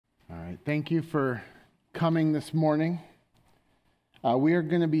right, thank you for coming this morning. We are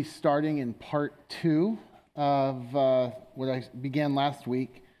going to be starting in part 2 of what I began last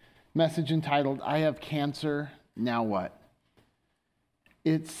week, message entitled, I Have Cancer, Now What?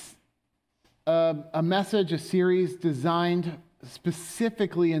 It's a message, a series designed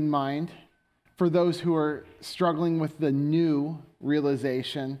specifically in mind for those who are struggling with the new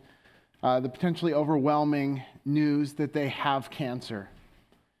realization, the potentially overwhelming news that they have cancer.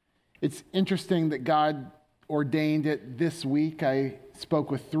 It's interesting that God ordained it this week. I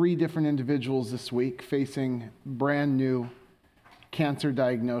spoke with 3 different individuals this week facing brand new cancer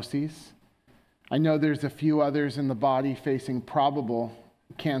diagnoses. I know there's a few others in the body facing probable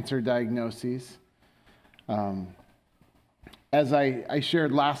cancer diagnoses. As I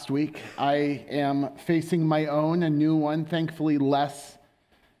shared last week, I am facing my own, a new one, thankfully less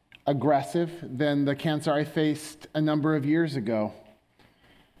aggressive than the cancer I faced a number of years ago.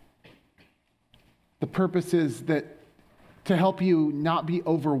 The purpose is that to help you not be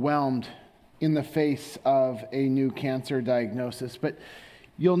overwhelmed in the face of a new cancer diagnosis. But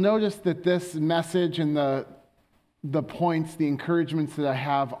you'll notice that this message and the points, the encouragements that I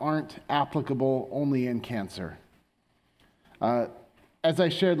have aren't applicable only in cancer. As I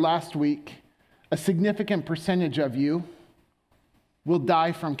shared last week, a significant percentage of you will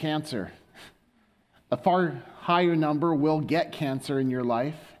die from cancer. A far higher number will get cancer in your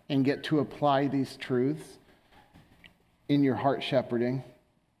life and get to apply these truths in your heart shepherding.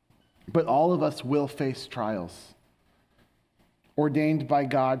 But all of us will face trials ordained by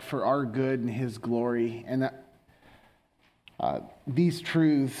God for our good and His glory. And these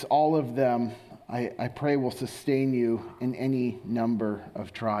truths, all of them, I pray will sustain you in any number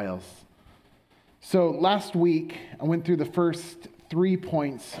of trials. So last week, I went through the first 3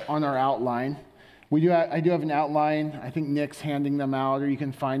 points on our outline. I do have an outline. I think Nick's handing them out, or you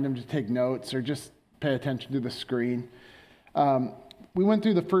can find them to take notes, or just pay attention to the screen. We went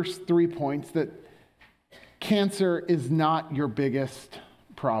through the first 3 points that cancer is not your biggest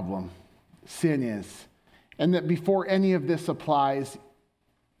problem. Sin is. And that before any of this applies,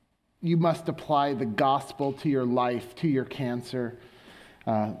 you must apply the gospel to your life, to your cancer.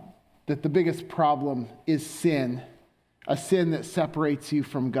 That the biggest problem is sin. A sin that separates you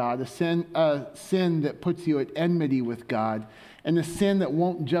from God, a sin that puts you at enmity with God, and a sin that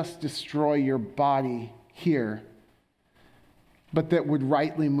won't just destroy your body here, but that would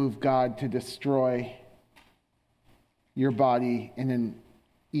rightly move God to destroy your body in an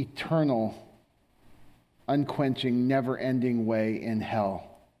eternal, unquenching, never-ending way in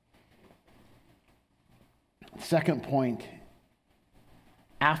hell. Second point,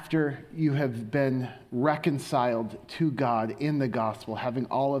 after you have been reconciled to God in the gospel, having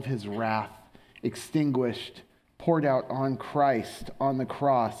all of His wrath extinguished, poured out on Christ on the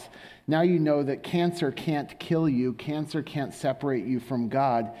cross, now you know that cancer can't kill you, cancer can't separate you from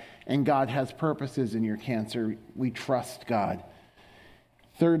God, and God has purposes in your cancer. We trust God.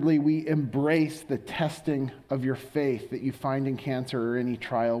 Thirdly, we embrace the testing of your faith that you find in cancer or any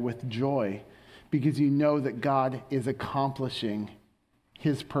trial with joy, because you know that God is accomplishing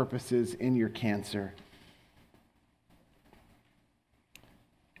His purposes in your cancer.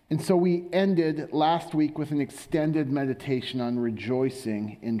 And so we ended last week with an extended meditation on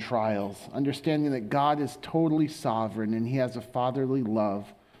rejoicing in trials, understanding that God is totally sovereign and He has a fatherly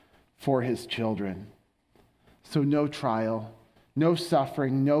love for His children. So no trial, no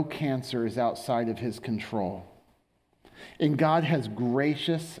suffering, no cancer is outside of His control. And God has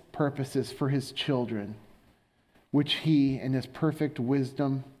gracious purposes for His children, which He, in His perfect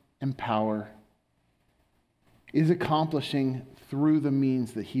wisdom and power, is accomplishing through the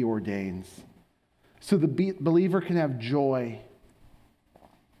means that He ordains. So the believer can have joy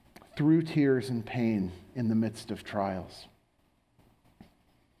through tears and pain in the midst of trials.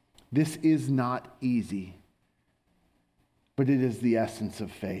 This is not easy, but it is the essence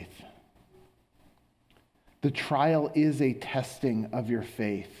of faith. The trial is a testing of your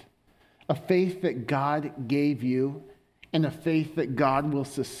faith. A faith that God gave you, and a faith that God will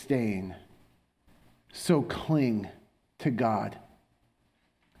sustain. So cling to God.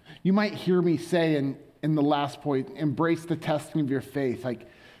 You might hear me say in the last point, embrace the testing of your faith. Like,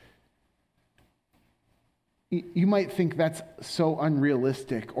 you might think that's so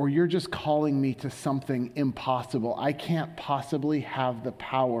unrealistic, or you're just calling me to something impossible. I can't possibly have the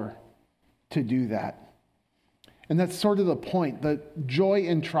power to do that. And that's sort of the point. The joy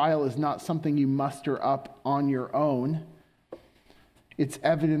in trial is not something you muster up on your own. It's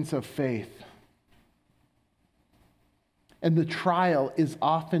evidence of faith. And the trial is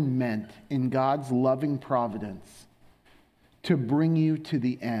often meant in God's loving providence to bring you to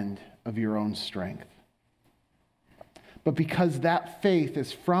the end of your own strength. But because that faith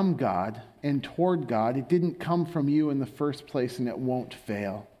is from God and toward God, it didn't come from you in the first place, and it won't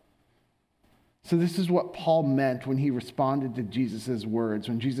fail. So this is what Paul meant when he responded to Jesus' words.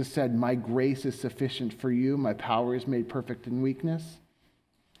 When Jesus said, "My grace is sufficient for you, my power is made perfect in weakness."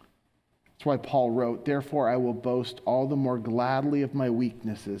 That's why Paul wrote, "Therefore I will boast all the more gladly of my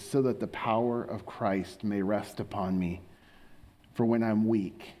weaknesses, so that the power of Christ may rest upon me. For when I'm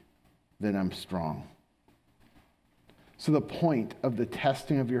weak, then I'm strong." So the point of the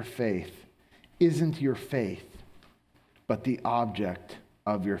testing of your faith isn't your faith, but the object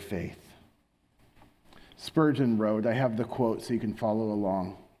of your faith. Spurgeon wrote, I have the quote so you can follow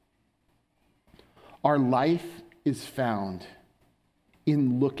along. "Our life is found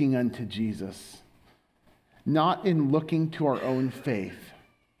in looking unto Jesus, not in looking to our own faith.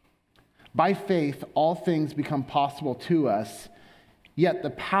 By faith, all things become possible to us, yet the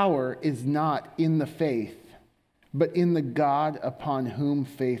power is not in the faith, but in the God upon whom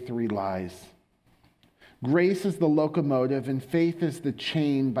faith relies. Grace is the locomotive, and faith is the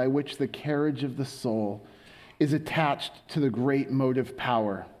chain by which the carriage of the soul is attached to the great motive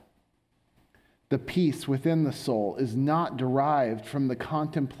power. The peace within the soul is not derived from the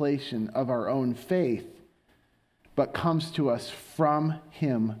contemplation of our own faith, but comes to us from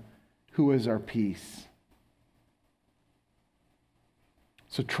Him who is our peace."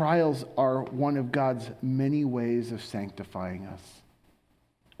 So trials are one of God's many ways of sanctifying us,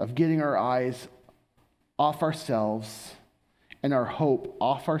 of getting our eyes off ourselves and our hope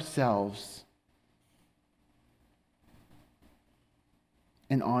off ourselves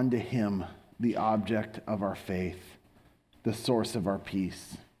and onto Him, the object of our faith, the source of our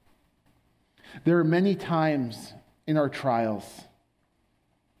peace. There are many times in our trials,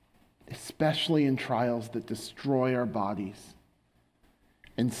 especially in trials that destroy our bodies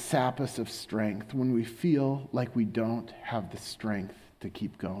and sap us of strength, when we feel like we don't have the strength to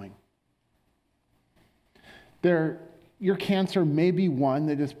keep going. Your cancer may be one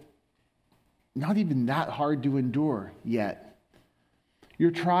that is not even that hard to endure yet. Your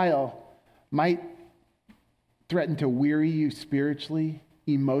trial might threaten to weary you spiritually,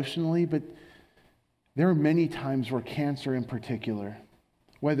 emotionally, but there are many times where cancer in particular,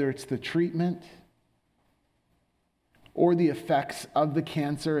 whether it's the treatment or the effects of the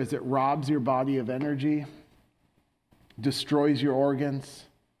cancer as it robs your body of energy, destroys your organs,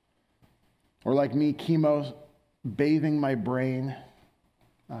 or like me, chemo bathing my brain,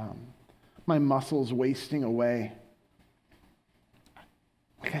 my muscles wasting away.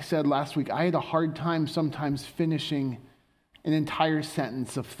 Like I said last week, I had a hard time sometimes finishing an entire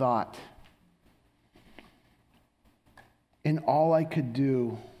sentence of thought. And all I could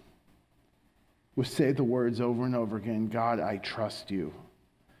do was say the words over and over again, "God, I trust you.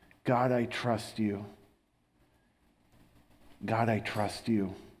 God, I trust you. God, I trust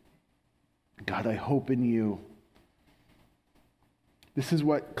you. God, I hope in you." This is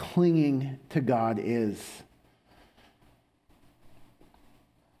what clinging to God is.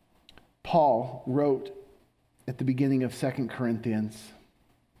 Paul wrote at the beginning of 2 Corinthians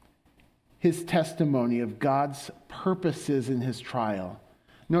his testimony of God's purposes in his trial.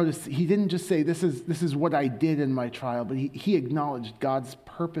 Notice, he didn't just say, this is what I did in my trial, but he acknowledged God's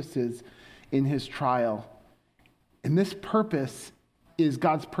purposes in his trial. And this purpose is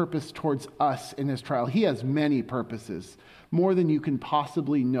God's purpose towards us in his trial. He has many purposes, more than you can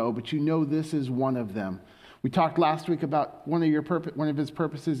possibly know, but you know this is one of them. We talked last week about one of his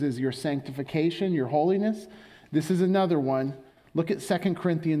purposes is your sanctification, your holiness. This is another one. Look at 2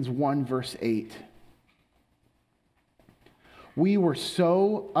 Corinthians 1, verse 8. "We were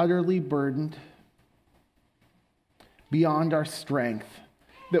so utterly burdened beyond our strength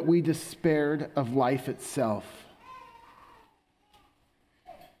that we despaired of life itself."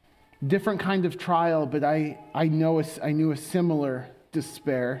 Different kind of trial, but I knew a similar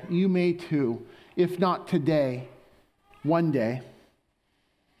despair. You may too, if not today, one day.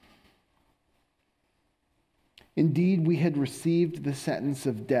 "Indeed, we had received the sentence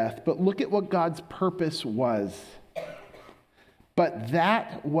of death." But look at what God's purpose was. "But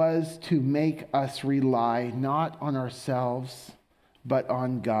that was to make us rely not on ourselves, but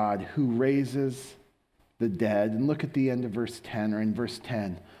on God, who raises the dead." And look at the end of verse 10, or in verse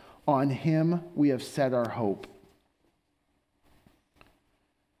 10. "On him we have set our hope."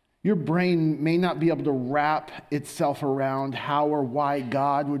 Your brain may not be able to wrap itself around how or why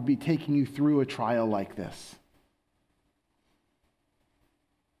God would be taking you through a trial like this.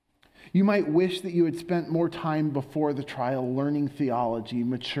 You might wish that you had spent more time before the trial learning theology,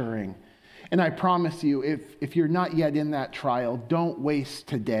 maturing. And I promise you, if you're not yet in that trial, don't waste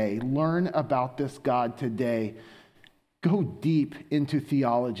today. Learn about this God today. Go deep into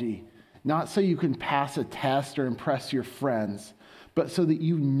theology, not so you can pass a test or impress your friends, but so that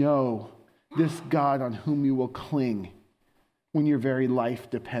you know this God on whom you will cling when your very life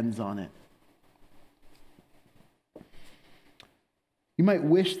depends on it. You might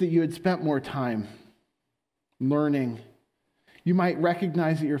wish that you had spent more time learning. You might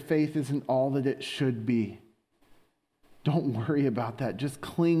recognize that your faith isn't all that it should be. Don't worry about that. Just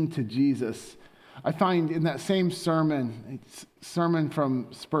cling to Jesus. I find in that same sermon, it's a sermon from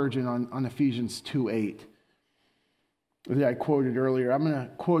Spurgeon on Ephesians 2:8 that I quoted earlier. I'm going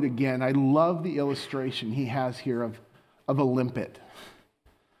to quote again. I love the illustration he has here of a limpet,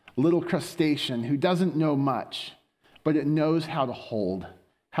 a little crustacean who doesn't know much, but it knows how to hold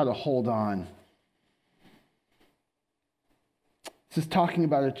on. This is talking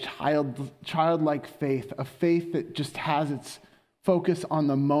about a childlike faith, a faith that just has its focus on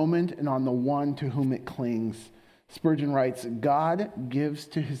the moment and on the one to whom it clings. Spurgeon writes, God gives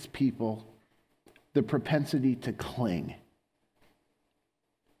to his people the propensity to cling.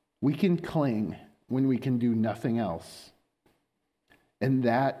 We can cling when we can do nothing else. And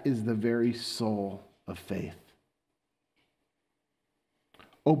that is the very soul of faith.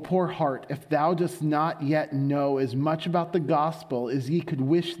 O poor heart, if thou dost not yet know as much about the gospel as ye could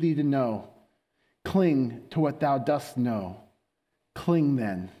wish thee to know, cling to what thou dost know. Cling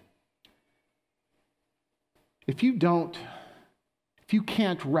then. If you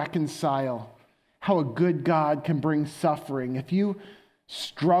can't reconcile how a good God can bring suffering, if you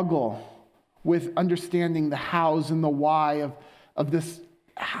struggle with understanding the hows and the why of this,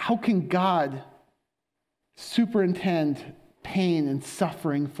 how can God superintend pain and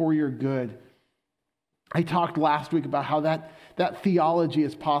suffering for your good? I talked last week about how that theology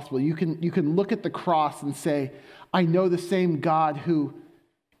is possible. You can look at the cross and say, I know the same God who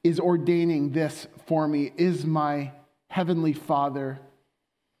is ordaining this for me is my heavenly Father.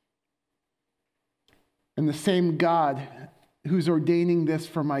 And the same God who's ordaining this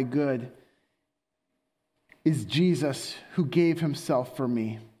for my good is Jesus who gave himself for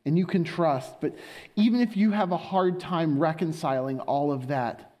me. And you can trust, but even if you have a hard time reconciling all of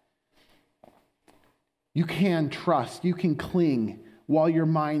that, you can trust, you can cling while your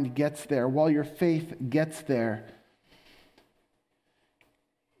mind gets there, while your faith gets there.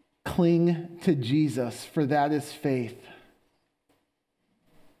 Cling to Jesus, for that is faith.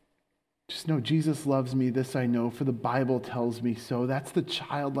 Just know Jesus loves me, this I know, for the Bible tells me so. That's the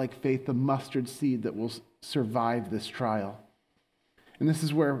childlike faith, the mustard seed that will survive this trial. And this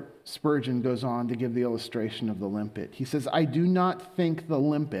is where Spurgeon goes on to give the illustration of the limpet. He says, I do not think the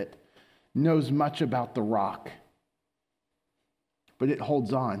limpet knows much about the rock, but it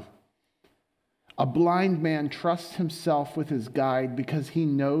holds on. A blind man trusts himself with his guide because he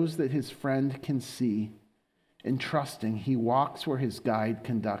knows that his friend can see. In trusting, he walks where his guide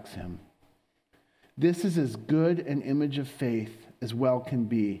conducts him. This is as good an image of faith as well can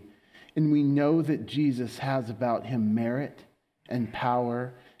be, and we know that Jesus has about him merit and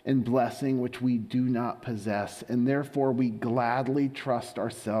power and blessing which we do not possess, and therefore we gladly trust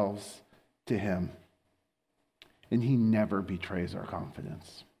ourselves to him. And he never betrays our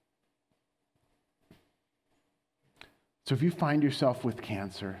confidence. So if you find yourself with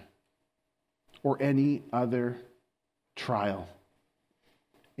cancer or any other trial,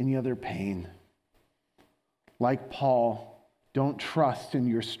 any other pain, like Paul, don't trust in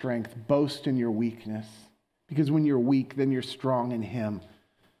your strength, boast in your weakness. Because when you're weak, then you're strong in him.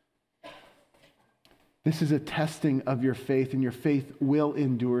 This is a testing of your faith, and your faith will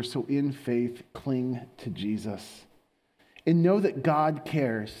endure. So in faith, cling to Jesus. And know that God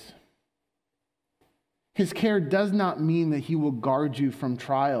cares. His care does not mean that he will guard you from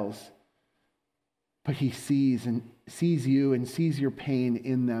trials, but he sees you and sees your pain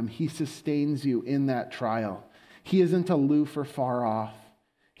in them. He sustains you in that trial. He isn't aloof or far off.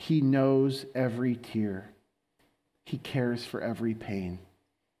 He knows every tear. He cares for every pain.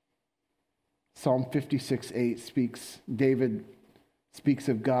 Psalm 56:8 David speaks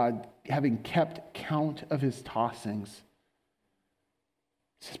of God having kept count of his tossings.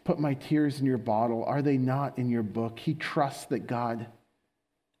 He says, put my tears in your bottle. Are they not in your book? He trusts that God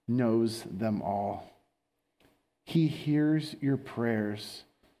knows them all. He hears your prayers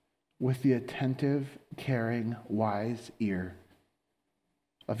with the attentive, caring, wise ear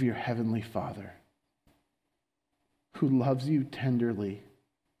of your heavenly Father, who loves you tenderly,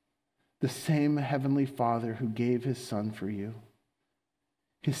 the same heavenly Father who gave his Son for you.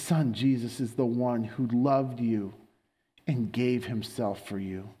 His Son, Jesus, is the one who loved you and gave himself for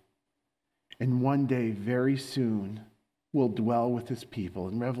you. and one day, very soon, will dwell with his people.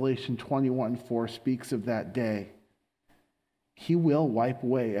 And Revelation 21:4 speaks of that day. He will wipe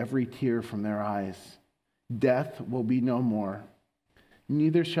away every tear from their eyes. Death will be no more.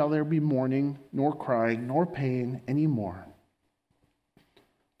 Neither shall there be mourning, nor crying, nor pain any more.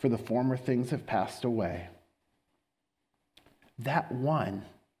 For the former things have passed away. That one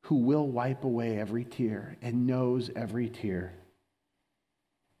who will wipe away every tear and knows every tear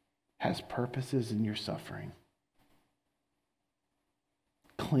has purposes in your suffering.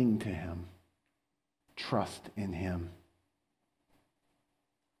 Cling to him. Trust in him.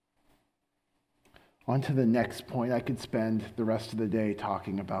 On to the next point. I could spend the rest of the day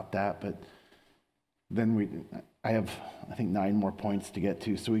talking about that, but then I have, I think, 9 more points to get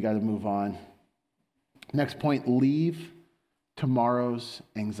to, so we got to move on. Next point, leave tomorrow's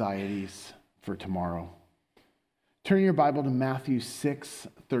anxieties for tomorrow. Turn your Bible to Matthew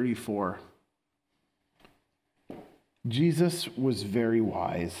 6:34. Jesus was very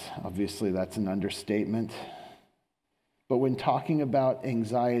wise. Obviously, that's an understatement. But when talking about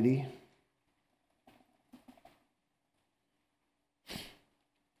anxiety,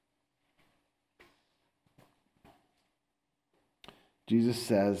 Jesus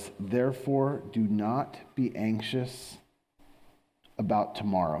says, therefore, do not be anxious about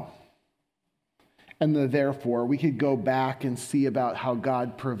tomorrow. And the therefore, we could go back and see about how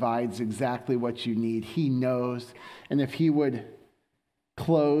God provides exactly what you need. He knows. And if he would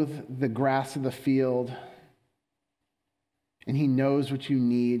clothe the grass of the field, and he knows what you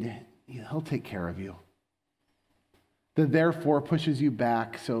need, he'll take care of you. The therefore pushes you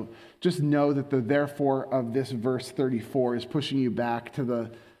back. So just know that the therefore of this verse 34 is pushing you back to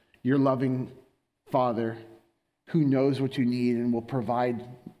your loving Father who knows what you need and will provide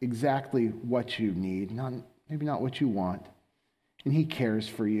exactly what you need, maybe not what you want. And he cares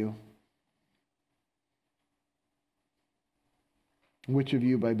for you. Which of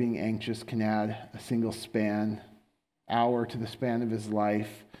you, by being anxious, can add a single hour to the span of his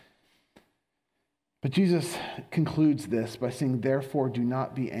life? But Jesus concludes this by saying, therefore, do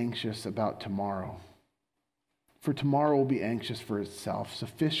not be anxious about tomorrow. For tomorrow will be anxious for itself.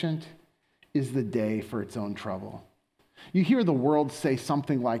 Sufficient is the day for its own trouble. You hear the world say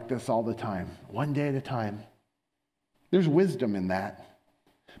something like this all the time, one day at a time. There's wisdom in that.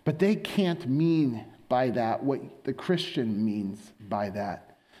 But they can't mean by that what the Christian means by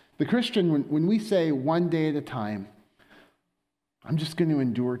that. The Christian, when we say one day at a time, I'm just going to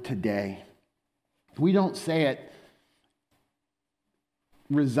endure today. We don't say it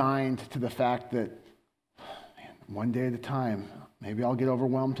resigned to the fact that one day at a time, maybe I'll get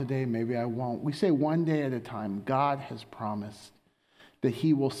overwhelmed today, maybe I won't. We say one day at a time. God has promised that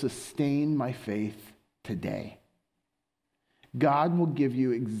he will sustain my faith today. God will give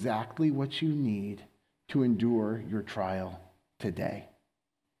you exactly what you need to endure your trial today.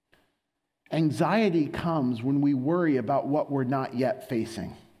 Anxiety comes when we worry about what we're not yet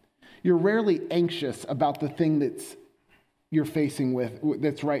facing. You're rarely anxious about the thing you're facing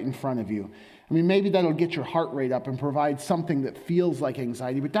that's right in front of you. I mean, maybe that'll get your heart rate up and provide something that feels like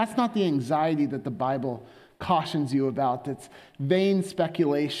anxiety, but that's not the anxiety that the Bible cautions you about. That's vain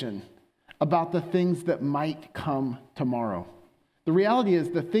speculation about the things that might come tomorrow. The reality is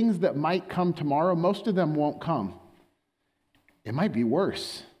the things that might come tomorrow, most of them won't come. It might be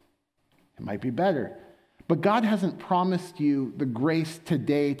worse. It might be better. But God hasn't promised you the grace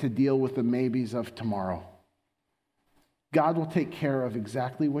today to deal with the maybes of tomorrow. God will take care of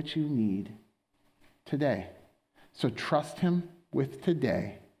exactly what you need today. So trust him with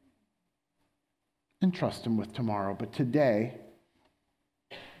today and trust him with tomorrow. But today,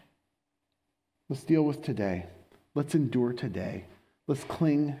 let's deal with today. Let's endure today. Let's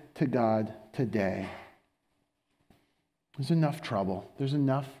cling to God today. There's enough trouble. There's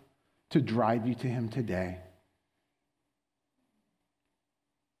enough to drive you to him today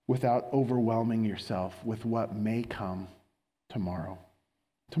without overwhelming yourself with what may come tomorrow.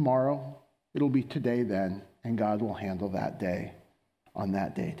 Tomorrow, it'll be today then, and God will handle that day on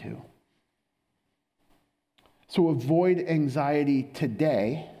that day too. So avoid anxiety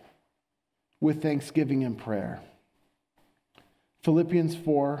today with thanksgiving and prayer. Philippians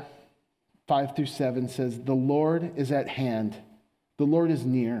 4:5-7 says, the Lord is at hand. The Lord is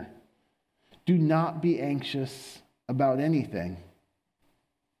near. Do not be anxious about anything.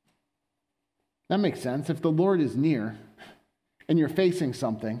 That makes sense. If the Lord is near and you're facing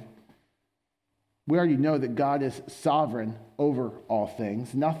something, we already know that God is sovereign over all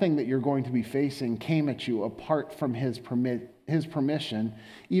things. Nothing that you're going to be facing came at you apart from his permission,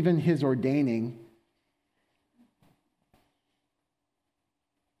 even his ordaining.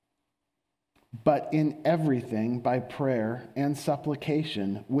 But in everything, by prayer and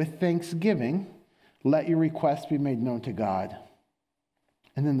supplication, with thanksgiving, let your requests be made known to God.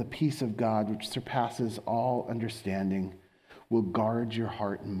 And then the peace of God, which surpasses all understanding, will guard your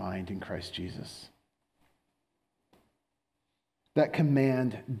heart and mind in Christ Jesus. That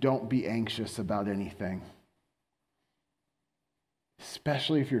command, don't be anxious about anything.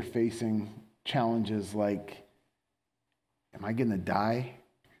 Especially if you're facing challenges like, am I going to die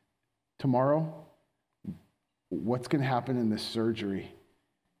tomorrow? What's going to happen in this surgery?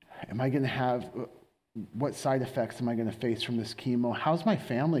 Am I going to have, what side effects am I going to face from this chemo? How's my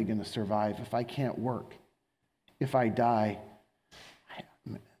family going to survive if I can't work? If I die?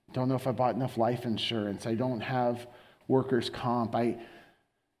 I don't know if I bought enough life insurance. I don't have workers' comp.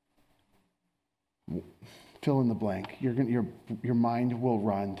 Fill in the blank. Your mind will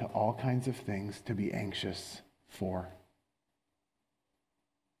run to all kinds of things to be anxious for.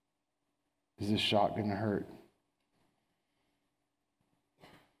 Is this shot going to hurt?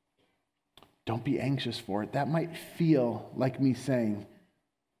 Don't be anxious for it. That might feel like me saying,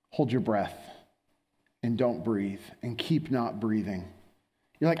 hold your breath and don't breathe and keep not breathing.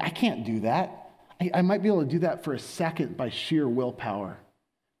 You're like, I can't do that. I might be able to do that for a second by sheer willpower,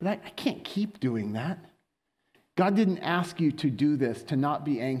 but I can't keep doing that. God didn't ask you to do this, to not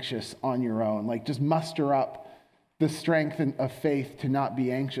be anxious on your own, like just muster up the strength of faith to not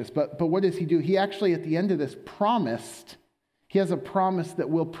be anxious. But what does he do? He actually, at the end of this, he has a promise that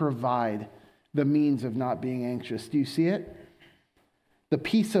will provide the means of not being anxious. Do you see it? The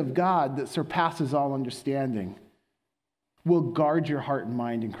peace of God that surpasses all understanding will guard your heart and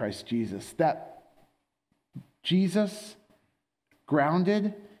mind in Christ Jesus. That Jesus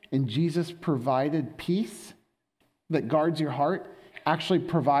grounded and Jesus provided peace that guards your heart actually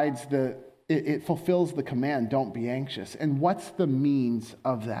provides it fulfills the command, don't be anxious. And what's the means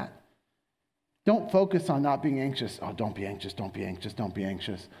of that? Don't focus on not being anxious. Oh, don't be anxious, don't be anxious, don't be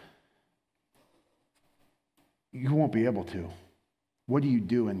anxious. You won't be able to. What do you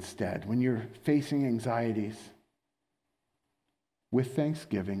do instead? When you're facing anxieties, with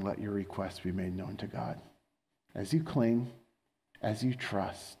thanksgiving, let your requests be made known to God. As you cling, as you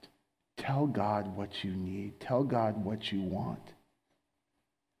trust, tell God what you need. Tell God what you want.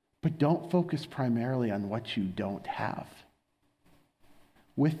 But don't focus primarily on what you don't have.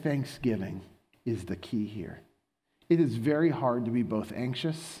 With thanksgiving is the key here. It is very hard to be both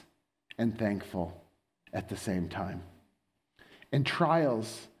anxious and thankful at the same time. And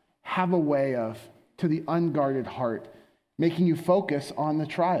trials have a way of, to the unguarded heart, making you focus on the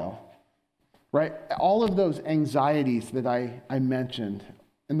trial, right? All of those anxieties that I mentioned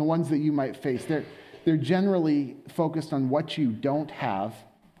and the ones that you might face, they're generally focused on what you don't have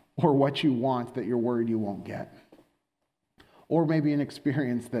or what you want that you're worried you won't get. Or maybe an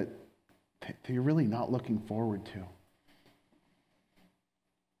experience that you're really not looking forward to.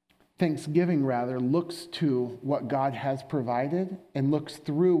 Thanksgiving, rather, looks to what God has provided and looks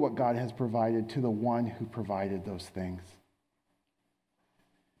through what God has provided to the one who provided those things.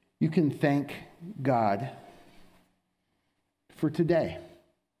 You can thank God for today.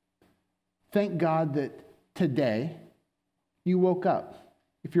 Thank God that today you woke up.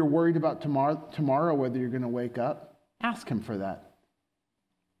 If you're worried about tomorrow whether you're going to wake up, ask him for that.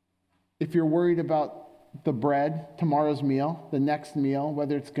 If you're worried about the bread, tomorrow's meal, the next meal,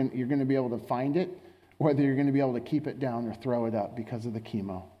 whether you're going to be able to find it, whether you're going to be able to keep it down or throw it up because of the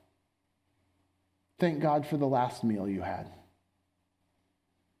chemo. Thank God for the last meal you had.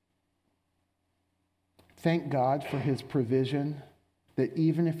 Thank God for his provision that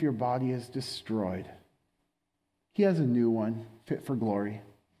even if your body is destroyed, he has a new one fit for glory.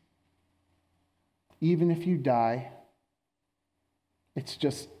 Even if you die, it's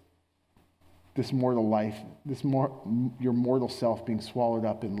just this mortal life, your mortal self being swallowed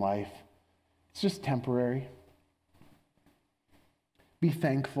up in life. It's just temporary. Be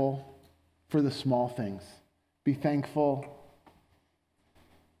thankful for the small things. Be thankful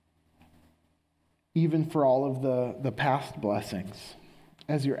even for all of the past blessings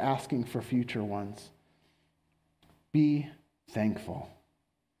as you're asking for future ones. Be thankful.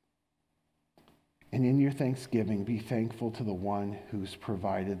 And in your thanksgiving, be thankful to the one who's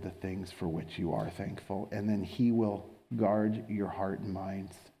provided the things for which you are thankful, and then he will guard your heart and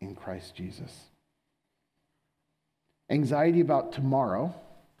minds in Christ Jesus. Anxiety about tomorrow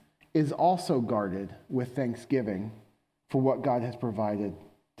is also guarded with thanksgiving for what God has provided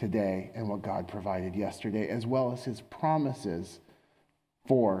today and what God provided yesterday, as well as his promises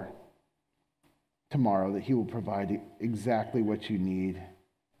for tomorrow, that he will provide exactly what you need,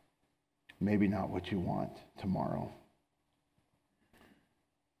 maybe not what you want tomorrow.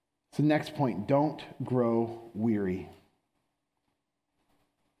 So next point, don't grow weary.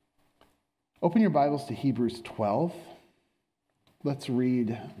 Open your Bibles to Hebrews 12. Let's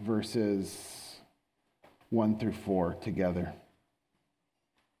read verses 1 through 4 together.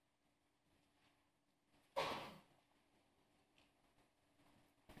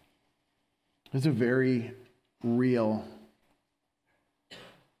 There's a very real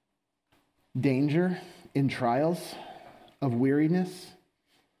danger in trials of weariness.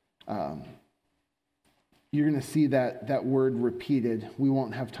 You're going to see that word repeated. We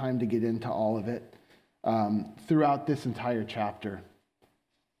won't have time to get into all of it. Throughout this entire chapter,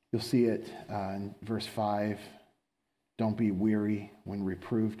 you'll see it in verse 5. Don't be weary when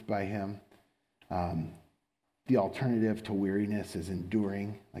reproved by him. The alternative to weariness is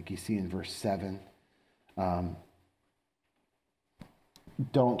enduring, like you see in verse 7.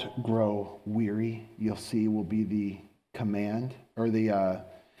 Don't grow weary, you'll see, will be the command or the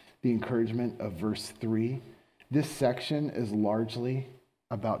encouragement of verse 3. This section is largely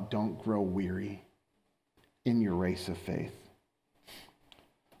about don't grow weary in your race of faith.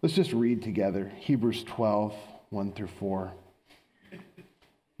 Let's just read together Hebrews 12, 1 through 4.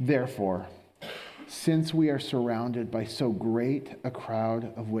 Therefore, since we are surrounded by so great a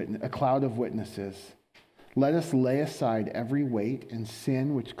cloud of witnesses, let us lay aside every weight and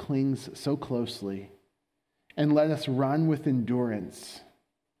sin which clings so closely, and let us run with endurance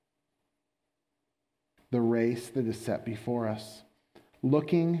the race that is set before us,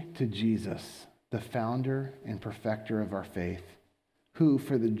 looking to Jesus, the founder and perfecter of our faith, who,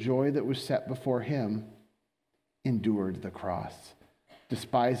 for the joy that was set before him, endured the cross,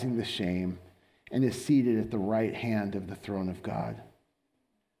 despising the shame, and is seated at the right hand of the throne of God.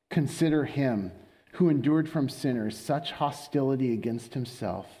 Consider him who endured from sinners such hostility against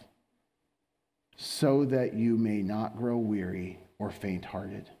himself, so that you may not grow weary or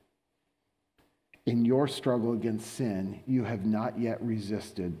faint-hearted. In your struggle against sin, you have not yet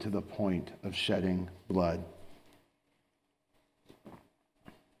resisted to the point of shedding blood.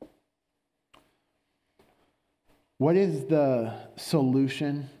 What is the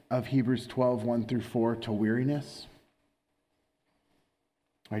solution of Hebrews 12, 1 through 4 to weariness?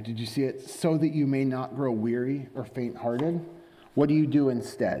 All right, did you see it? So that you may not grow weary or faint-hearted. What do you do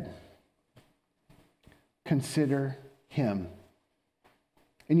instead? Consider him.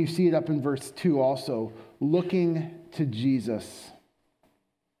 And you see it up in verse 2 also, looking to Jesus.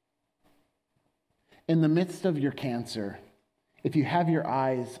 In the midst of your cancer, if you have your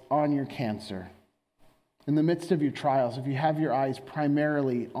eyes on your cancer, in the midst of your trials, if you have your eyes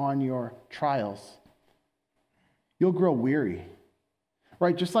primarily on your trials, you'll grow weary.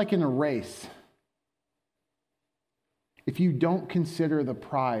 Right? Just like in a race, if you don't consider the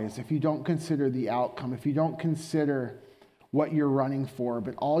prize, if you don't consider the outcome, if you don't consider what you're running for,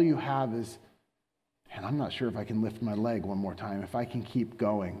 but all you have is, and I'm not sure if I can lift my leg one more time, if I can keep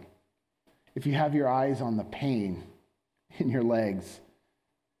going. If you have your eyes on the pain in your legs,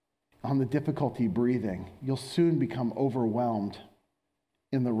 on the difficulty breathing, you'll soon become overwhelmed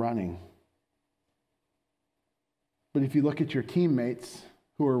in the running. But if you look at your teammates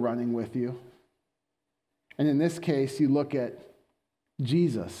who are running with you, and in this case, you look at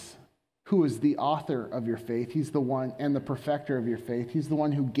Jesus, who is the author of your faith. He's the one and the perfecter of your faith. He's the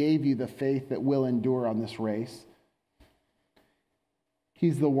one who gave you the faith that will endure on this race.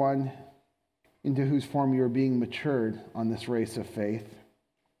 He's the one into whose form you are being matured on this race of faith.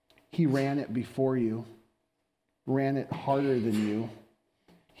 He ran it before you, ran it harder than you.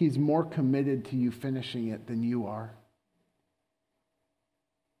 He's more committed to you finishing it than you are.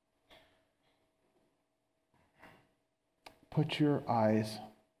 Put your eyes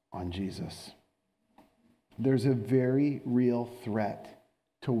on Jesus. There's a very real threat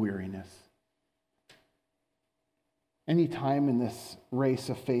to weariness. Any time in this race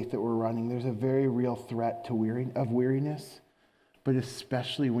of faith that we're running, there's a very real threat to weariness, but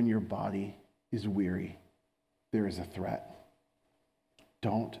especially when your body is weary, there is a threat.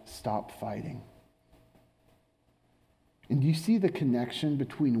 Don't stop fighting. And do you see the connection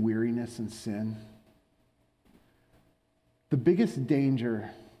between weariness and sin? The biggest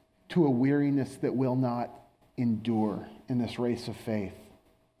danger to a weariness that will not endure in this race of faith,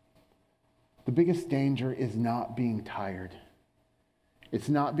 the biggest danger is not being tired. It's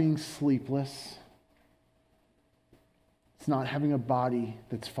not being sleepless. It's not having a body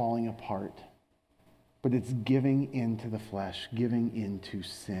that's falling apart, but it's giving into the flesh, giving into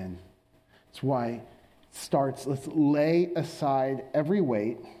sin. That's why it starts, let's lay aside every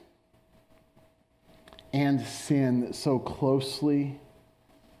weight and sin so closely,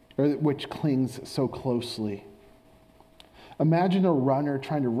 or which clings so closely. Imagine a runner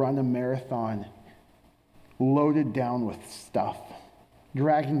trying to run a marathon loaded down with stuff,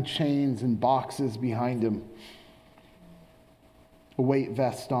 dragging chains and boxes behind him, a weight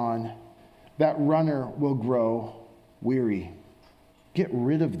vest on. That runner will grow weary. Get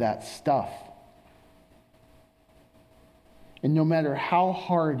rid of that stuff. And no matter how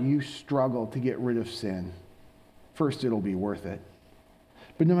hard you struggle to get rid of sin, first it'll be worth it.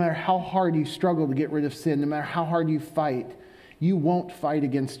 But no matter how hard you struggle to get rid of sin, no matter how hard you fight, you won't fight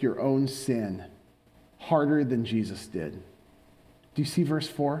against your own sin harder than Jesus did. Do you see verse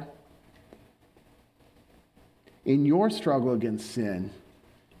 4? In your struggle against sin,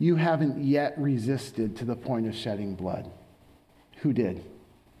 you haven't yet resisted to the point of shedding blood. Who did?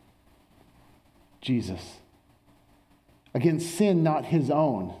 Jesus. Against sin, not his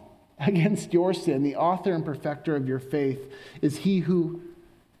own. Against your sin, the author and perfecter of your faith is he who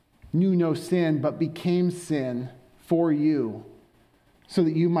knew no sin but became sin for you, so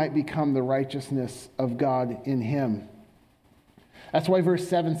that you might become the righteousness of God in him. That's why verse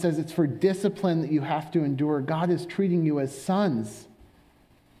 7 says it's for discipline that you have to endure. God is treating you as sons.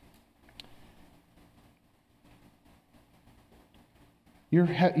 Your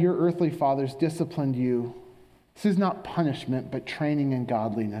earthly fathers disciplined you. This is not punishment, but training in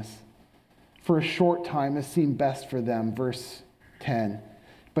godliness. For a short time it seemed best for them, verse 10.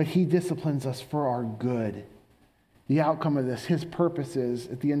 But he disciplines us for our good. The outcome of this, his purposes,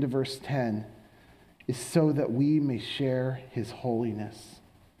 at the end of verse 10, is so that we may share his holiness.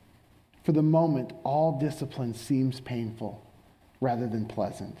 For the moment, all discipline seems painful rather than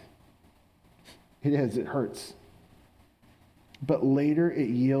pleasant. It is, it hurts. But later it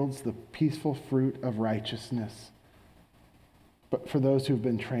yields the peaceful fruit of righteousness. But for those who've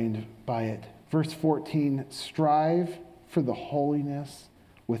been trained by it. Verse 14, strive for the holiness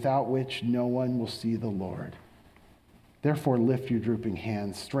without which no one will see the Lord. Therefore, lift your drooping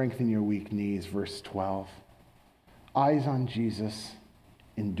hands, strengthen your weak knees. Verse 12. Eyes on Jesus,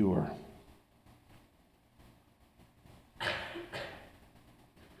 endure.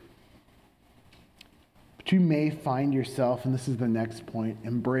 But you may find yourself, and this is the next point,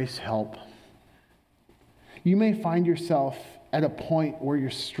 embrace help. You may find yourself at a point where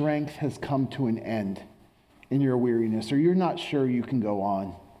your strength has come to an end in your weariness, or you're not sure you can go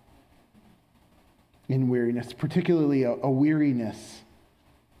on in weariness, particularly a weariness.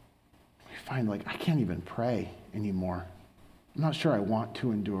 You find like, I can't even pray anymore. I'm not sure I want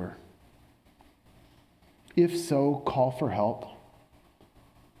to endure. If so, call for help.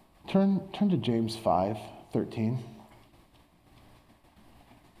 Turn to James 5:13.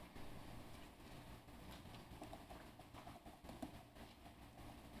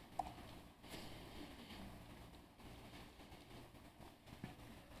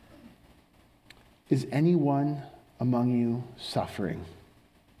 Is anyone among you suffering?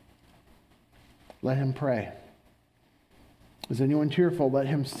 Let him pray. Is anyone cheerful? Let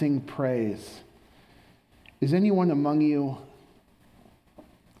him sing praise. Is anyone among you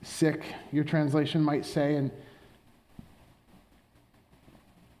sick, your translation might say, and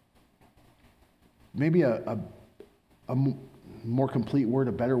maybe a more complete word,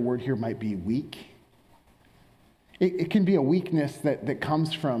 a better word here might be weak. It can be a weakness that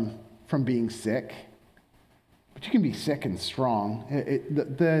comes from being sick, but you can be sick and strong.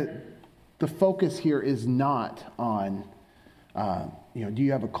 The focus here is not on, do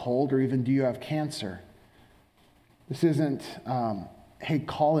you have a cold or even do you have cancer? This isn't, hey,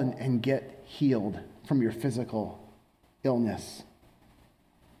 call and get healed from your physical illness.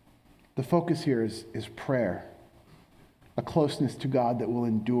 The focus here is prayer, a closeness to God that will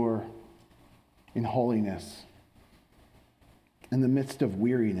endure in holiness in the midst of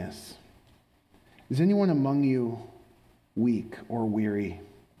weariness. Is anyone among you weak or weary?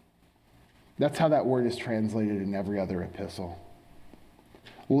 That's how that word is translated in every other epistle.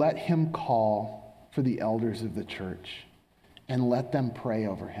 Let him call for the elders of the church and let them pray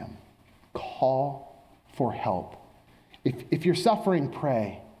over him. Call for help. If you're suffering,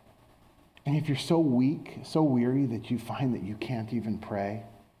 pray. And if you're so weak, so weary that you find that you can't even pray,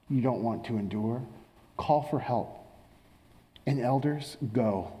 you don't want to endure, call for help. And elders,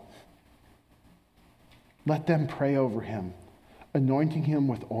 go. Let them pray over him, anointing him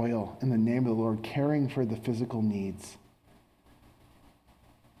with oil in the name of the Lord, caring for the physical needs,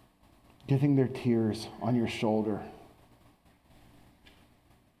 getting their tears on your shoulder.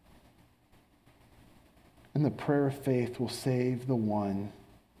 And the prayer of faith will save the one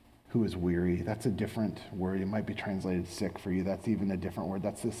who is weary. That's a different word. It might be translated sick for you. That's even a different word.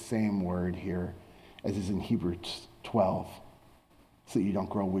 That's the same word here as is in Hebrews 12, so that you don't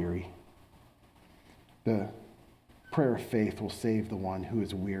grow weary. The prayer of faith will save the one who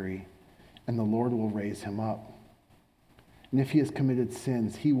is weary, and the Lord will raise him up. And if he has committed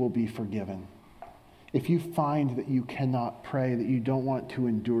sins, he will be forgiven. If you find that you cannot pray, that you don't want to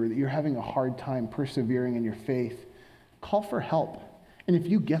endure, that you're having a hard time persevering in your faith, call for help. And if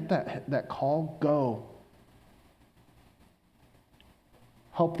you get that call, go.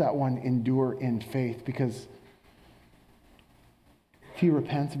 Help that one endure in faith, because if he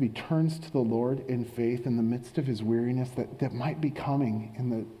repents, if he turns to the Lord in faith in the midst of his weariness that might be coming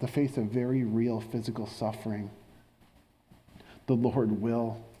in the face of very real physical suffering, the Lord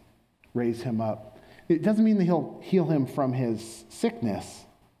will raise him up. It doesn't mean that he'll heal him from his sickness,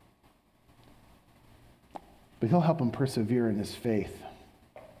 but he'll help him persevere in his faith.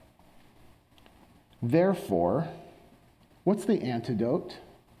 Therefore, what's the antidote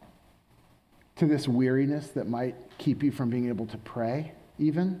to this weariness that might keep you from being able to pray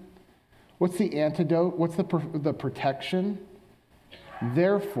even? What's the antidote? What's the protection?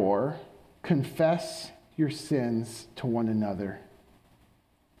 Therefore, confess your sins to one another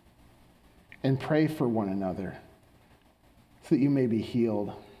and pray for one another so that you may be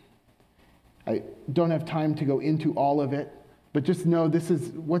healed. I don't have time to go into all of it, but just know this is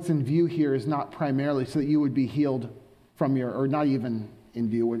what's in view here is not primarily so that you would be healed from your, or not even in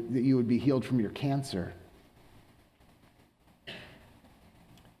view, that you would be healed from your cancer.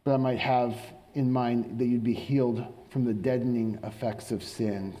 But I might have in mind that you'd be healed from the deadening effects of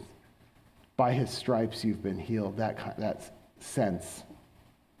sin. By his stripes you've been healed, that sense.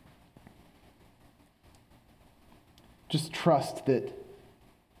 Just trust that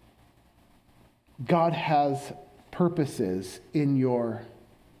God has purposes in your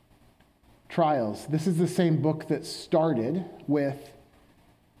trials. This is the same book that started with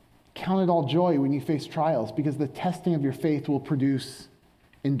count it all joy when you face trials, because the testing of your faith will produce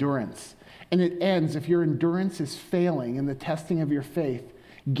endurance. And it ends, if your endurance is failing in the testing of your faith,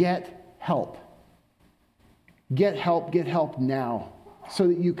 get help. Get help now, so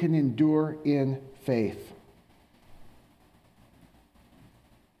that you can endure in faith.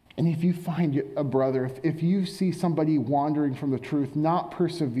 And if you find a brother, if you see somebody wandering from the truth, not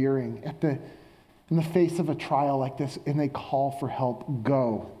persevering in the face of a trial like this, and they call for help,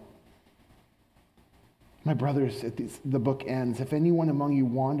 go. My brothers, the book ends, if anyone among you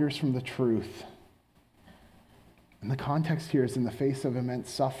wanders from the truth, and the context here is in the face of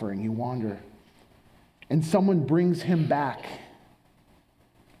immense suffering, you wander, and someone brings him back,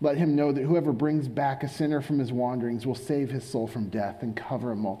 let him know that whoever brings back a sinner from his wanderings will save his soul from death and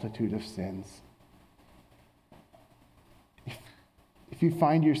cover a multitude of sins. If you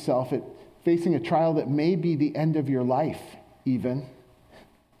find yourself facing a trial that may be the end of your life, even,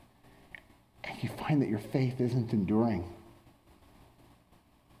 and you find that your faith isn't enduring,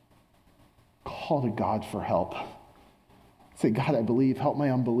 call to God for help. Say, God, I believe, help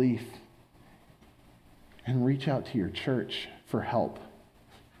my unbelief. And reach out to your church for help.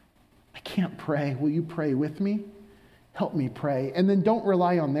 I can't pray. Will you pray with me? Help me pray. And then don't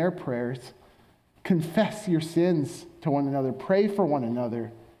rely on their prayers. Confess your sins to one another. Pray for one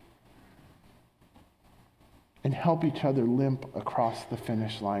another. And help each other limp across the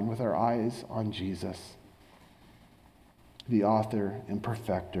finish line with our eyes on Jesus, the author and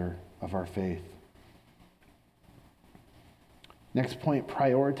perfecter of our faith. Next point,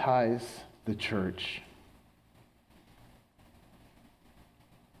 prioritize the church.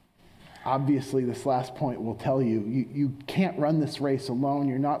 Obviously, this last point will tell you can't run this race alone.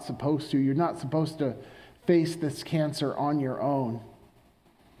 You're not supposed to. You're not supposed to face this cancer on your own.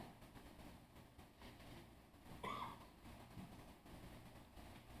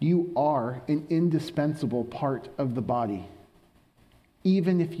 You are an indispensable part of the body,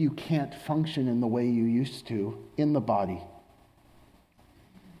 even if you can't function in the way you used to in the body.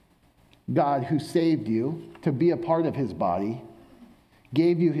 God, who saved you to be a part of his body,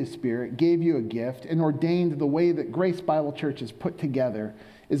 gave you his Spirit, gave you a gift, and ordained the way that Grace Bible Church is put together,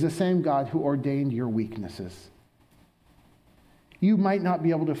 is the same God who ordained your weaknesses. You might not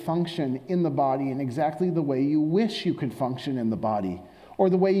be able to function in the body in exactly the way you wish you could function in the body, or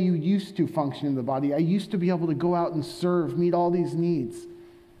the way you used to function in the body. I used to be able to go out and serve, meet all these needs.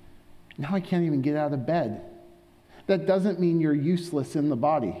 Now I can't even get out of bed. That doesn't mean you're useless in the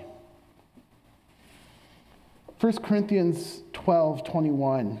body. 1 Corinthians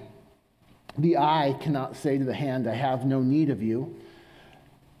 12:21, the eye cannot say to the hand, I have no need of you,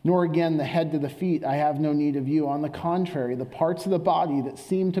 nor again the head to the feet, I have no need of you. On the contrary, the parts of the body that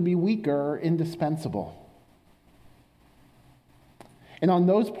seem to be weaker are indispensable. And on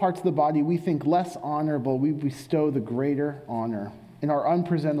those parts of the body we think less honorable, we bestow the greater honor. And our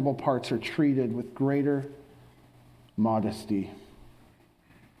unpresentable parts are treated with greater modesty.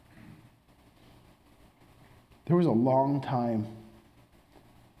 There was a long time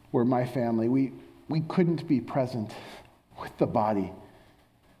where my family, we couldn't be present with the body,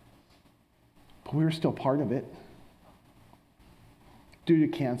 but we were still part of it. Due to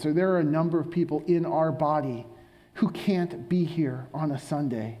cancer, there are a number of people in our body who can't be here on a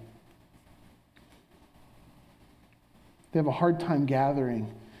Sunday. They have a hard time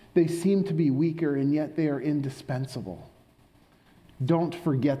gathering. They seem to be weaker, and yet they are indispensable. Don't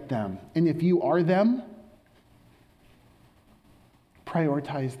forget them. And if you are them,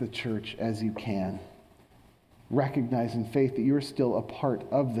 prioritize the church as you can. Recognize in faith that you're still a part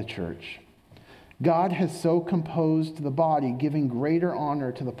of the church. God has so composed the body, giving greater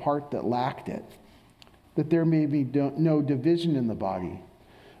honor to the part that lacked it, that there may be no division in the body,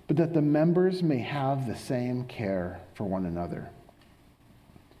 but that the members may have the same care for one another.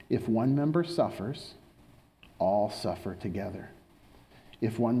 If one member suffers, all suffer together.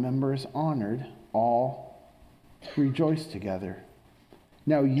 If one member is honored, all rejoice together.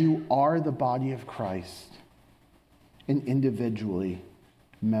 Now you are the body of Christ, and individually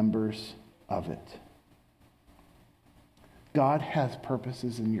members of it. God has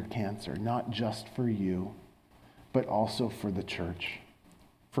purposes in your cancer, not just for you, but also for the church,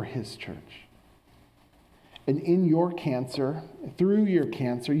 for his church. And in your cancer, through your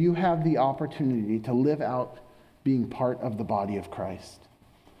cancer, you have the opportunity to live out being part of the body of Christ.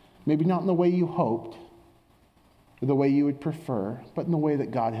 Maybe not in the way you hoped, or the way you would prefer, but in the way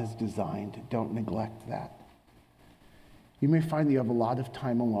that God has designed. Don't neglect that. You may find that you have a lot of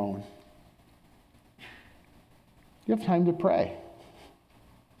time alone. You have time to pray.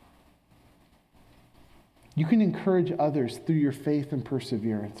 You can encourage others through your faith and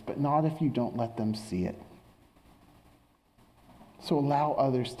perseverance, but not if you don't let them see it. So allow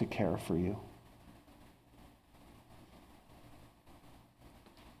others to care for you.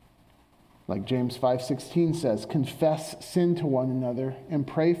 Like James 5:16 says, confess sin to one another and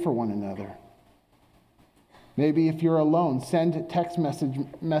pray for one another. Maybe if you're alone, send text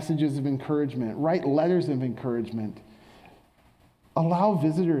messages of encouragement. Write letters of encouragement. Allow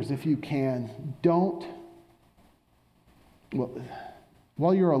visitors if you can.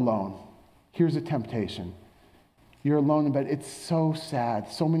 While you're alone, here's a temptation. You're alone in bed. It's so sad.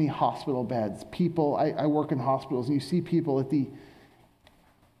 So many hospital beds. People, I work in hospitals, and you see people at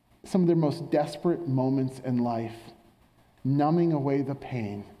some of their most desperate moments in life, numbing away the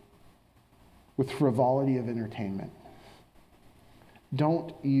pain with frivolity of entertainment.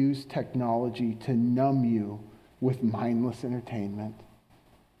 Don't use technology to numb you with mindless entertainment,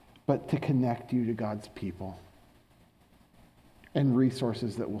 but to connect you to God's people and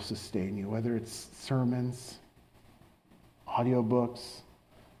resources that will sustain you, whether it's sermons, audiobooks,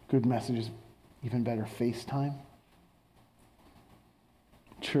 good messages, even better, FaceTime.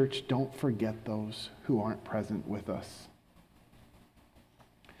 Church, don't forget those who aren't present with us.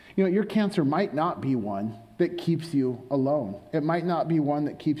 You know, your cancer might not be one that keeps you alone. It might not be one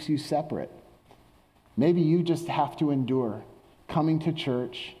that keeps you separate. Maybe you just have to endure coming to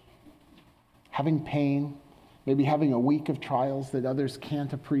church, having pain, maybe having a week of trials that others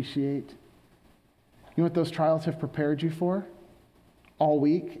can't appreciate. You know what those trials have prepared you for? All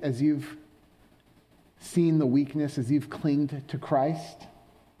week, as you've seen the weakness, as you've clinged to Christ,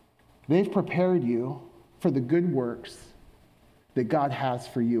 they've prepared you for the good works that God has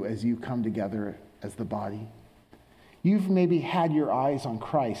for you as you come together as the body. You've maybe had your eyes on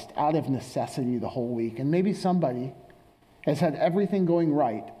Christ out of necessity the whole week, and maybe somebody has had everything going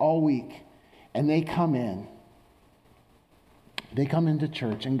right all week, and they come into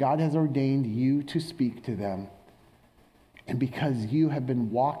church, and God has ordained you to speak to them. And because you have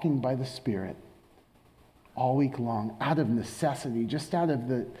been walking by the Spirit all week long, out of necessity, just out of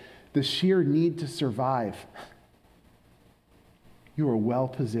the sheer need to survive, you are well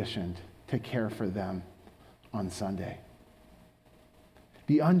positioned to care for them on Sunday.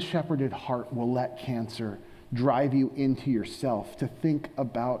 The unshepherded heart will let cancer drive you into yourself, to think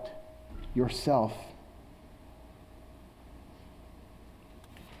about yourself.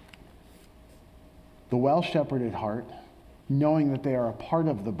 The well-shepherded heart, knowing that they are a part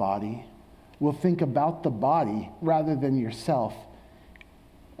of the body, will think about the body rather than yourself,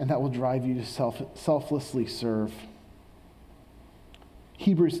 and that will drive you to selflessly serve.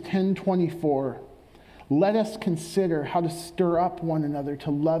 Hebrews 10:24, let us consider how to stir up one another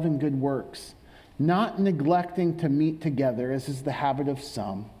to love and good works, not neglecting to meet together, as is the habit of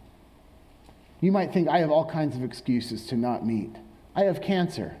some. You might think, I have all kinds of excuses to not meet. I have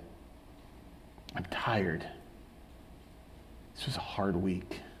cancer. I'm tired. This was a hard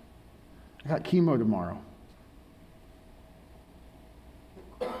week. I got chemo tomorrow.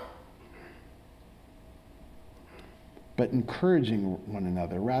 but encouraging one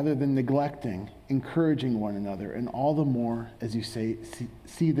another rather than neglecting, encouraging one another, and all the more as you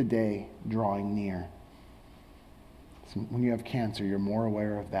see the day drawing near. So when you have cancer, you're more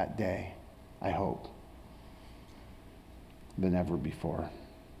aware of that day, I hope, than ever before.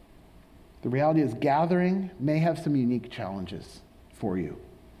 The reality is gathering may have some unique challenges for you.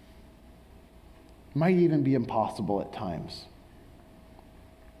 It might even be impossible at times.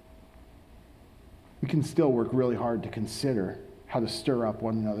 We can still work really hard to consider how to stir up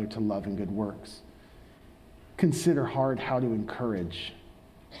one another to love and good works. Consider hard how to encourage.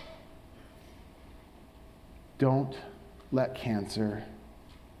 Don't let cancer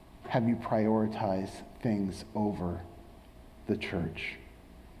have you prioritize things over the church,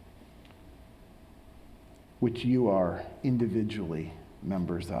 which you are individually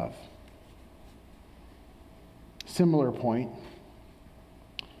members of. Similar point.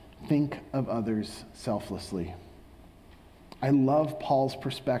 Think of others selflessly. I love Paul's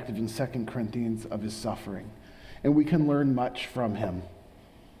perspective in 2 Corinthians of his suffering, and we can learn much from him.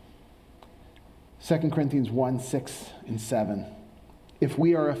 2 Corinthians 1, 6 and 7. If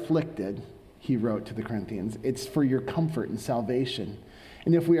we are afflicted, he wrote to the Corinthians, it's for your comfort and salvation.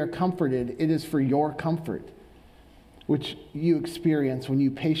 And if we are comforted, it is for your comfort, which you experience when you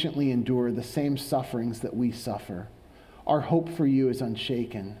patiently endure the same sufferings that we suffer. Our hope for you is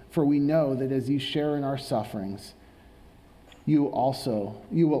unshaken, for we know that as you share in our sufferings, you will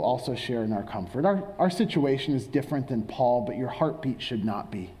also share in our comfort. Our situation is different than Paul, but your heartbeat should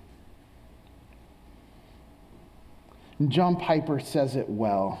not be. And John Piper says it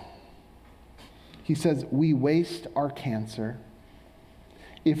well. He says, we waste our cancer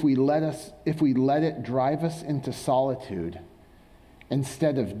if we let it drive us into solitude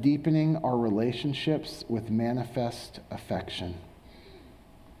instead of deepening our relationships with manifest affection.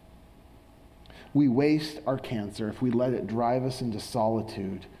 We waste our cancer if we let it drive us into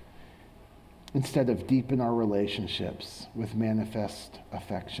solitude instead of deepen our relationships with manifest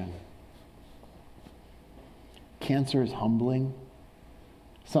affection. Cancer is humbling.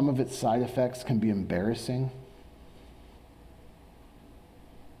 Some of its side effects can be embarrassing.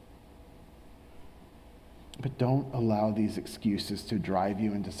 But don't allow these excuses to drive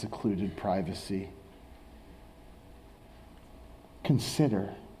you into secluded privacy.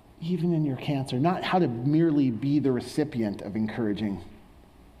 Consider, even in your cancer, not how to merely be the recipient of encouraging,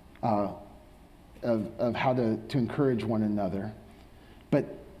 of how to encourage one another,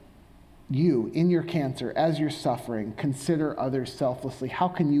 but you, in your cancer, as you're suffering, consider others selflessly. How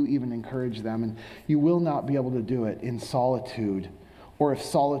can you even encourage them? And you will not be able to do it in solitude, or if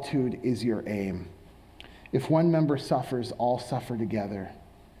solitude is your aim. If one member suffers, all suffer together.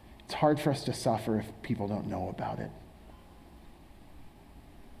 It's hard for us to suffer if people don't know about it.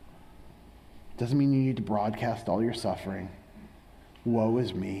 Doesn't mean you need to broadcast all your suffering. Woe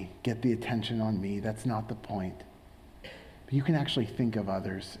is me. Get the attention on me. That's not the point. But you can actually think of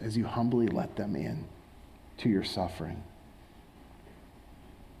others as you humbly let them in to your suffering.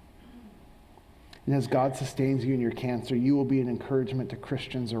 And as God sustains you in your cancer, you will be an encouragement to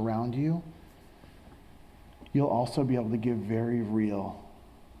Christians around you. You'll also be able to give very real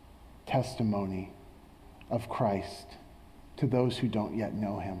testimony of Christ to those who don't yet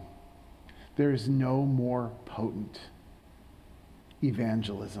know him. There is no more potent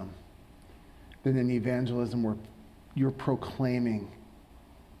evangelism than an evangelism where you're proclaiming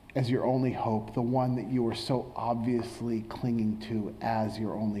as your only hope, the one that you are so obviously clinging to as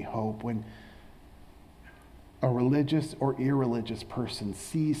your only hope. When a religious or irreligious person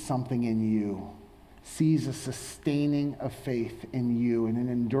sees something in you, sees a sustaining of faith in you and an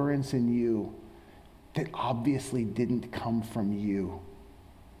endurance in you that obviously didn't come from you,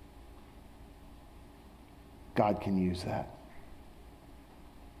 God can use that.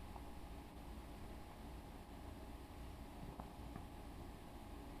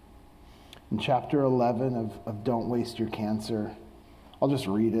 In chapter 11 of Don't Waste Your Cancer, I'll just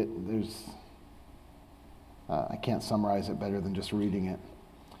read it. I can't summarize it better than just reading it.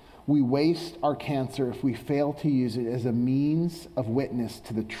 We waste our cancer if we fail to use it as a means of witness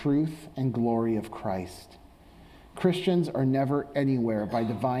to the truth and glory of Christ. Christians are never anywhere by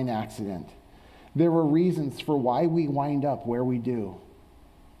divine accident. There were reasons for why we wind up where we do.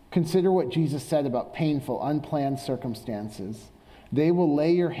 Consider what Jesus said about painful, unplanned circumstances. They will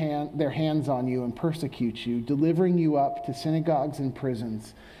lay their hands on you and persecute you, delivering you up to synagogues and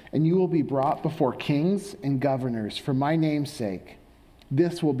prisons, and you will be brought before kings and governors for my name's sake.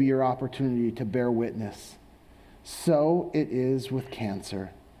 This will be your opportunity to bear witness. So it is with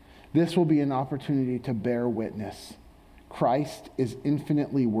cancer. This will be an opportunity to bear witness. Christ is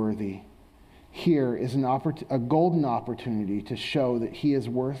infinitely worthy. here is a golden opportunity to show that he is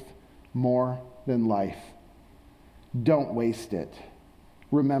worth more than life. Don't waste it.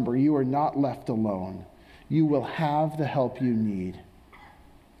 Remember, you are not left alone. You will have the help you need.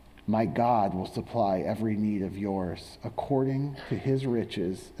 My God will supply every need of yours according to his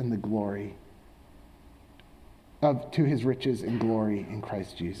riches and the glory to his riches and glory in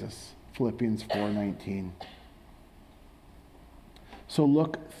Christ Jesus. Philippians 4:19. So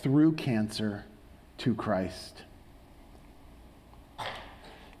look through cancer to Christ.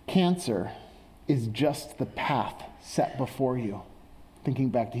 Cancer is just the path set before you. Thinking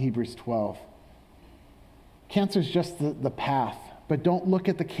back to Hebrews 12. Cancer is just the path, but don't look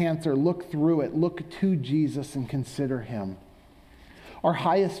at the cancer. Look through it. Look to Jesus and consider him. Our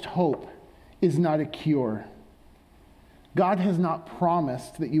highest hope is not a cure. God has not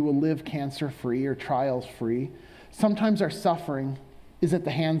promised that you will live cancer-free or trials-free. Sometimes our suffering is at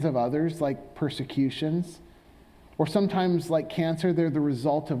the hands of others, like persecutions, or sometimes, like cancer, they're the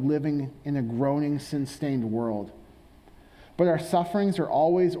result of living in a groaning, sin-stained world. But our sufferings are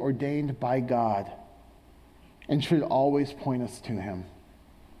always ordained by God and should always point us to him.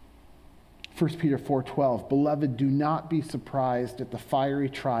 1 Peter 4:12, Beloved, do not be surprised at the fiery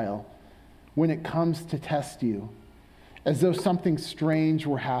trial when it comes to test you, as though something strange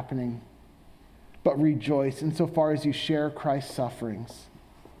were happening, but rejoice insofar as you share Christ's sufferings.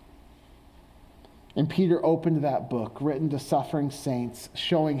 And Peter opened that book, written to suffering saints,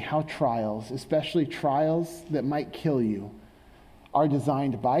 showing how trials, especially trials that might kill you, are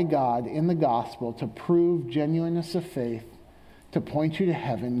designed by God in the gospel to prove genuineness of faith, to point you to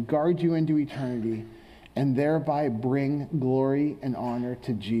heaven, guard you into eternity, and thereby bring glory and honor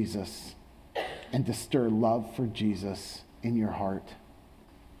to Jesus, and to stir love for Jesus in your heart.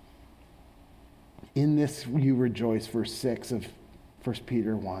 In this you rejoice, verse 6 of 1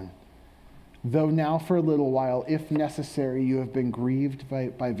 Peter 1. Though now for a little while, if necessary, you have been grieved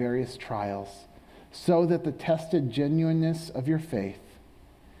by various trials, so that the tested genuineness of your faith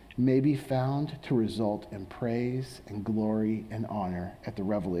may be found to result in praise and glory and honor at the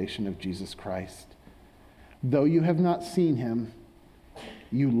revelation of Jesus Christ. Though you have not seen him,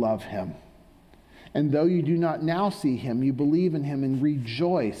 you love him. And though you do not now see him, you believe in him and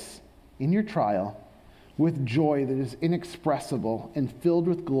rejoice in your trial with joy that is inexpressible and filled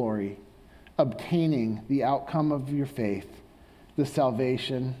with glory, obtaining the outcome of your faith, the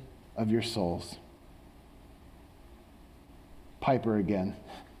salvation of your souls. Piper again.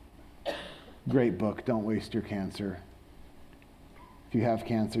 Great book. Don't waste your cancer. If you have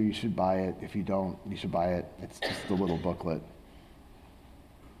cancer, you should buy it. If you don't, you should buy it. It's just a little booklet.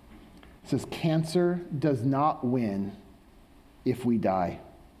 It says, cancer does not win if we die.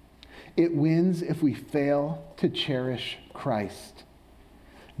 It wins if we fail to cherish Christ.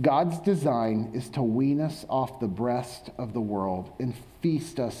 God's design is to wean us off the breast of the world and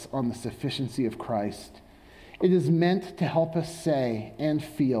feast us on the sufficiency of Christ. It is meant to help us say and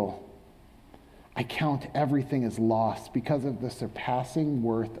feel, I count everything as loss because of the surpassing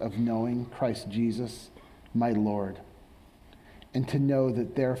worth of knowing Christ Jesus, my Lord. And to know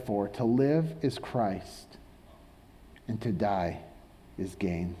that therefore to live is Christ and to die is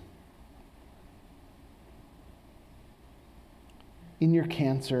gain. In your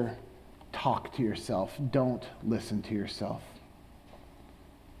cancer, talk to yourself. Don't listen to yourself.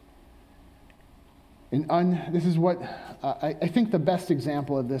 This is what I think the best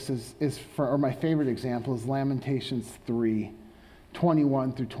example of this or my favorite example is Lamentations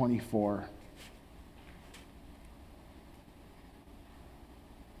 3:21 through 24.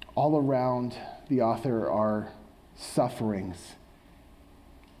 All around the author are sufferings.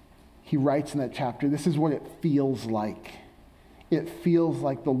 He writes in that chapter, this is what it feels like. It feels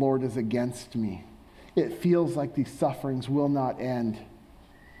like the Lord is against me. It feels like these sufferings will not end.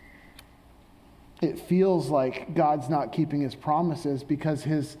 It feels like God's not keeping his promises because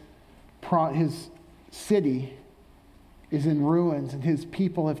his city is in ruins and his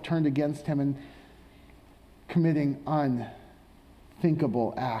people have turned against him and committing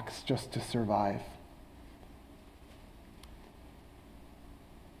unthinkable acts just to survive.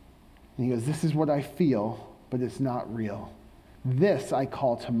 And he goes, this is what I feel, but it's not real. This I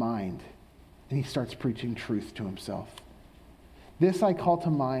call to mind. And he starts preaching truth to himself. This I call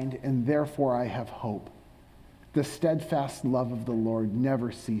to mind, and therefore I have hope. The steadfast love of the Lord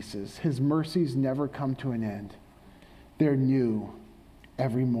never ceases. His mercies never come to an end. They're new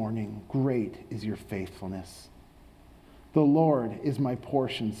every morning. Great is your faithfulness. The Lord is my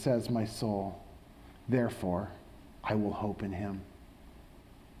portion, says my soul. Therefore, I will hope in him.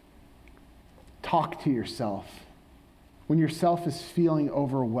 Talk to yourself. When yourself is feeling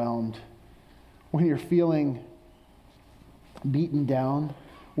overwhelmed, when you're feeling beaten down,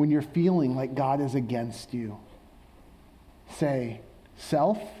 when you're feeling like God is against you, say,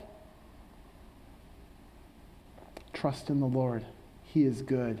 self, trust in the Lord. He is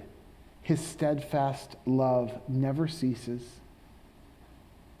good. His steadfast love never ceases.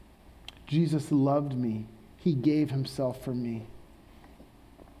 Jesus loved me. He gave himself for me.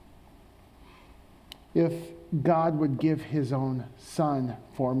 If God would give his own son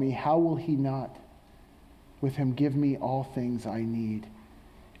for me, how will he not with him give me all things I need?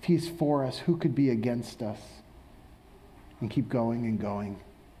 If he's for us, who could be against us? And keep going and going.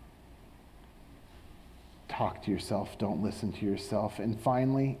 Talk to yourself. Don't listen to yourself. And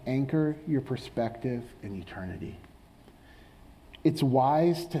finally, anchor your perspective in eternity. It's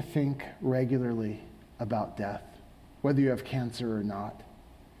wise to think regularly about death, whether you have cancer or not.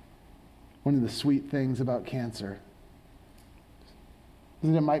 One of the sweet things about cancer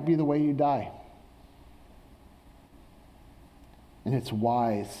is that it might be the way you die. And it's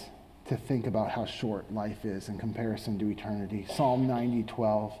wise to think about how short life is in comparison to eternity. Psalm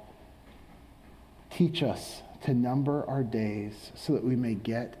 90:12. Teach us to number our days so that we may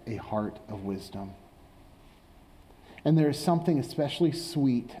get a heart of wisdom. And there is something especially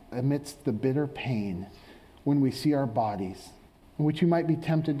sweet amidst the bitter pain when we see our bodies, in which you might be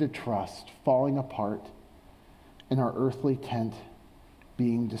tempted to trust, falling apart, and our earthly tent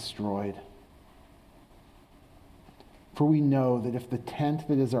being destroyed. For we know that if the tent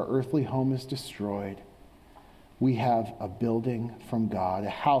that is our earthly home is destroyed, we have a building from God, a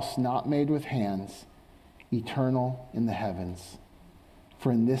house not made with hands, eternal in the heavens.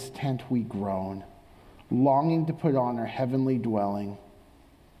 For in this tent we groan, longing to put on our heavenly dwelling.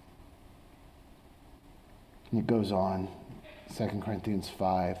 And it goes on, 2 Corinthians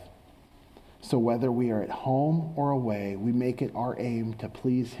 5. So whether we are at home or away, we make it our aim to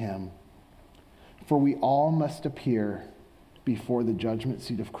please him. For we all must appear before the judgment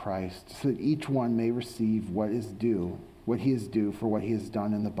seat of Christ, so that each one may receive what he is due for what he has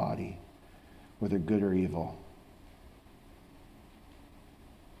done in the body, whether good or evil.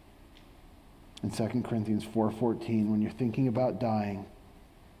 In 2 Corinthians 4:14, when you're thinking about dying,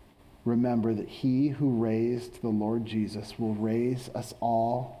 remember that he who raised the Lord Jesus will raise us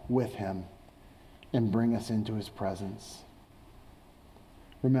all with him and bring us into his presence.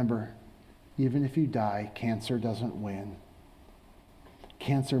 Remember, even if you die, cancer doesn't win.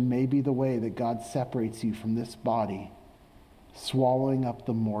 Cancer may be the way that God separates you from this body, swallowing up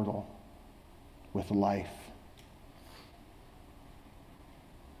the mortal with life.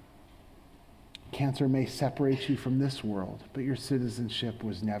 Cancer may separate you from this world, but your citizenship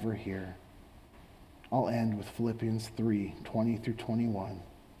was never here. I'll end with Philippians 3:20 through 21.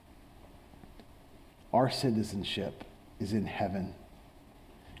 Our citizenship is in heaven,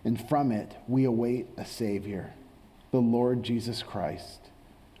 and from it we await a Savior, the Lord Jesus Christ,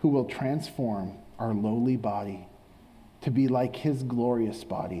 who will transform our lowly body to be like his glorious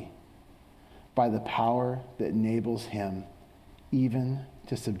body by the power that enables him even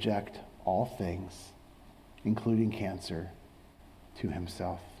to subject all things, including cancer, to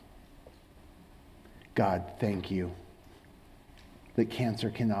himself. God, thank you that cancer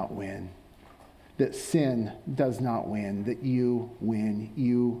cannot win, that sin does not win, that you win,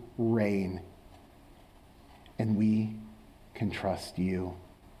 you reign, and we can trust you.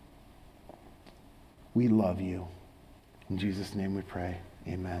 We love you. In Jesus' name we pray,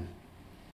 amen.